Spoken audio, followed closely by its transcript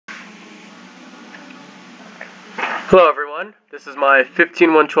Hello everyone, this is my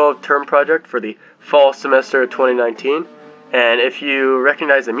v15.112 term project for the fall semester 2019, and if you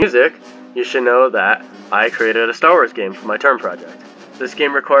recognize the music, you should know that I created a Star Wars game for my term project. This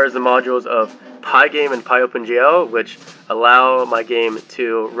game requires the modules of pygame and pyopengl, which allow my game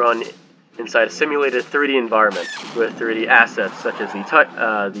to run inside a simulated 3D environment with 3D assets such as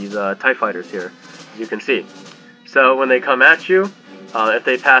these TIE fighters here, as you can see. So when they come at you, if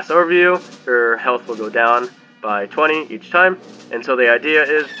they pass over you, your health will go down by 20 each time, and so the idea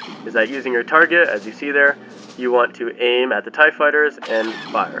is that using your target, as you see there, you want to aim at the TIE fighters and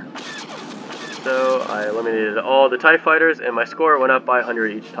fire. So I eliminated all the TIE fighters and my score went up by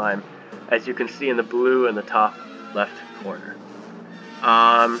 100 each time, as you can see in the blue in the top left corner.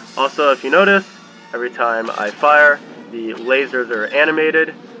 Also, if you notice, every time I fire, the lasers are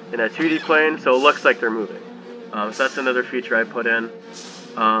animated in a 2D plane, so it looks like they're moving. So that's another feature I put in.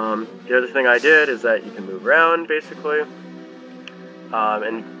 The other thing I did is that you can move around, basically,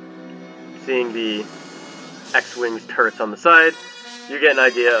 and seeing the X-Wings turrets on the side, you get an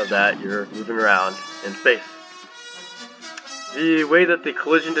idea of that you're moving around in space. The way that the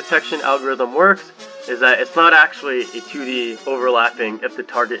collision detection algorithm works is that it's not actually a 2D overlapping if the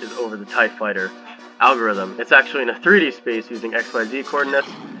target is over the TIE fighter algorithm. It's actually in a 3D space using XYZ coordinates,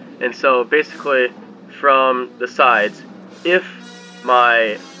 and so basically from the sides,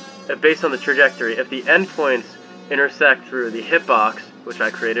 based on the trajectory, if the endpoints intersect through the hitbox, which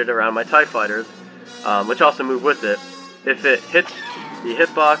I created around my TIE fighters, which also move with it, if it hits the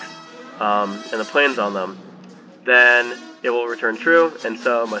hitbox and the planes on them, then it will return true, and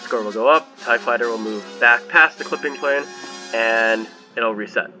so my score will go up, TIE fighter will move back past the clipping plane, and it'll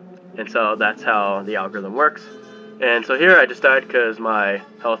reset. And so that's how the algorithm works. And so here I just died because my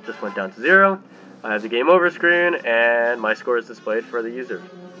health just went down to 0. I have the game over screen, and my score is displayed for the user.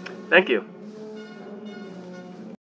 Thank you.